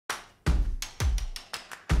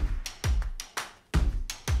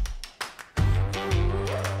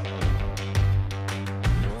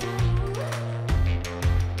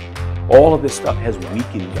All of this stuff has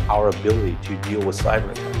weakened our ability to deal with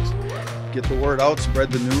cyber attacks. Get the word out,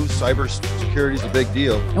 spread the news. Cybersecurity is a big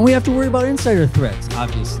deal. And we have to worry about insider threats,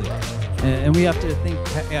 obviously. And we have to think,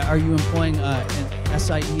 are you employing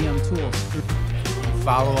SIEM tools?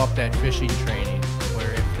 Follow up that phishing training,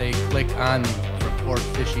 where if they click on the report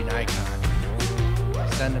phishing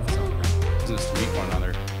icon, send them something. Business to meet one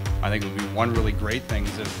another. I think it would be one really great thing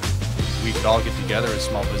is if we could all get together as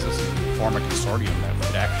small businesses and form a consortium that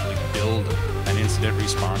would actually build an incident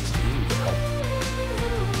response